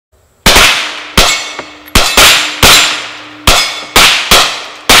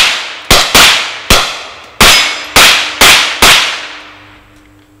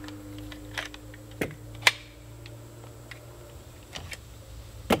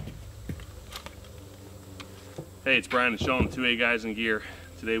Hey, it's Brian and Sean, 2A Guys in Gear.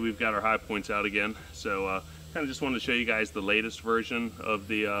 Today we've got our high points out again. So kind of just wanted to show you guys the latest version of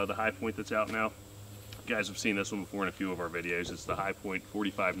the high point that's out now. You guys have seen this one before in a few of our videos. It's the High Point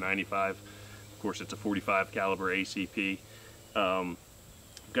 4595. Of course, it's a 45 caliber ACP.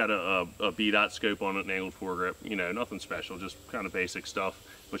 Got a B-dot scope on it, an angled foregrip. You know, nothing special, just kind of basic stuff.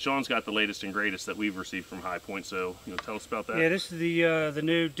 But Sean's got the latest and greatest that we've received from High Point. So, tell us about that. Yeah, this is the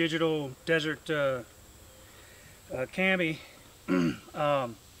new digital desert cami.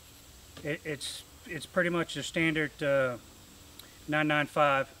 It's pretty much a standard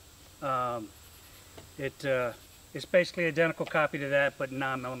 995. It's basically identical copy to that, but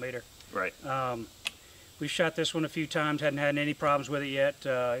 9mm. Right. We shot this one a few times, hadn't had any problems with it yet.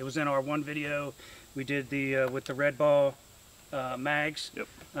 It was in our one video we did the with the red ball mags. Yep.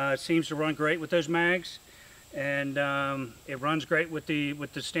 It seems to run great with those mags, and it runs great with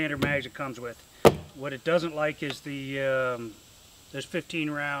the standard mags it comes with. What it doesn't like is the those 15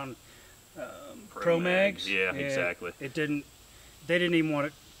 round pro mags. Yeah, exactly. They didn't even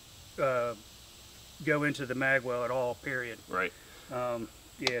want to go into the mag well at all, period. Right.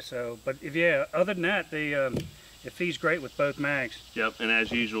 Yeah, so, but other than that, it feeds great with both mags. Yep, and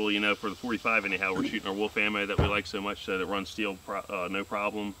as usual, for the 45 anyhow, we're shooting our wolf ammo that we like so much, so that runs steel no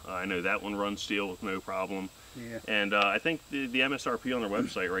problem. I know that one runs steel with no problem. Yeah. And I think the MSRP on their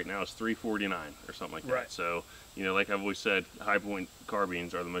website right now is $349 or something like that. Right. So, like I've always said, High Point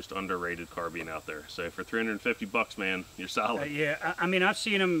carbines are the most underrated carbine out there. So for 350 bucks, man, you're solid. Yeah, I mean, I've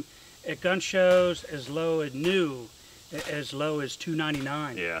seen them at gun shows as low as new, as low as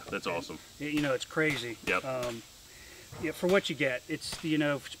 $299. Yeah, that's awesome. It's crazy. Yep. Yeah, for what you get, it's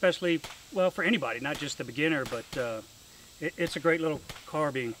especially for anybody, not just the beginner, but it's a great little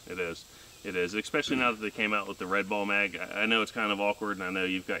carbine. It is. It is, especially now that they came out with the red ball mag. I know it's kind of awkward, and I know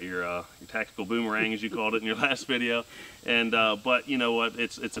you've got your tactical boomerang, as you called it in your last video. And but you know what?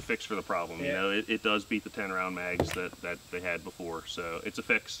 It's a fix for the problem. Yeah. It does beat the 10 round mags that they had before. So it's a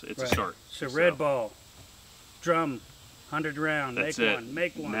fix. It's a start. So red ball, drum, 100 round. That's make it. one.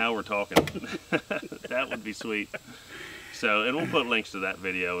 Make one. Now we're talking. That would be sweet. So, and we'll put links to that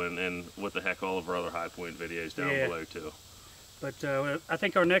video and what the heck, all of our other High Point videos down below too. But I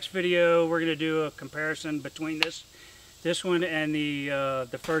think our next video we're going to do a comparison between this one and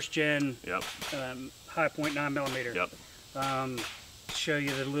the first gen High Point 9mm. Yep. Show you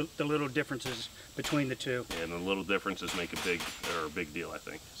the little differences between the two. Yeah, and the little differences make a big deal, I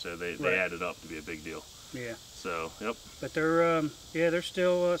think. So they added up to be a big deal. Yeah. So yep. But they're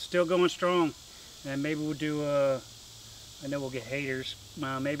still going strong, and maybe we'll do I know we'll get haters.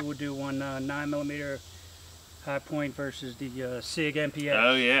 Maybe we'll do one 9mm High Point versus the SIG MPF.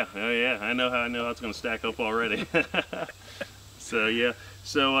 Oh yeah. I know how it's going to stack up already. So yeah.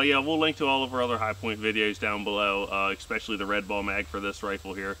 We'll link to all of our other High Point videos down below, especially the red ball mag for this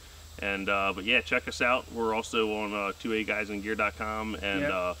rifle here. And but yeah, check us out. We're also on 2aguysingear.com and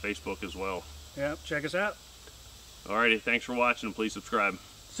Facebook as well. Yep, check us out. Alrighty, thanks for watching, and please subscribe.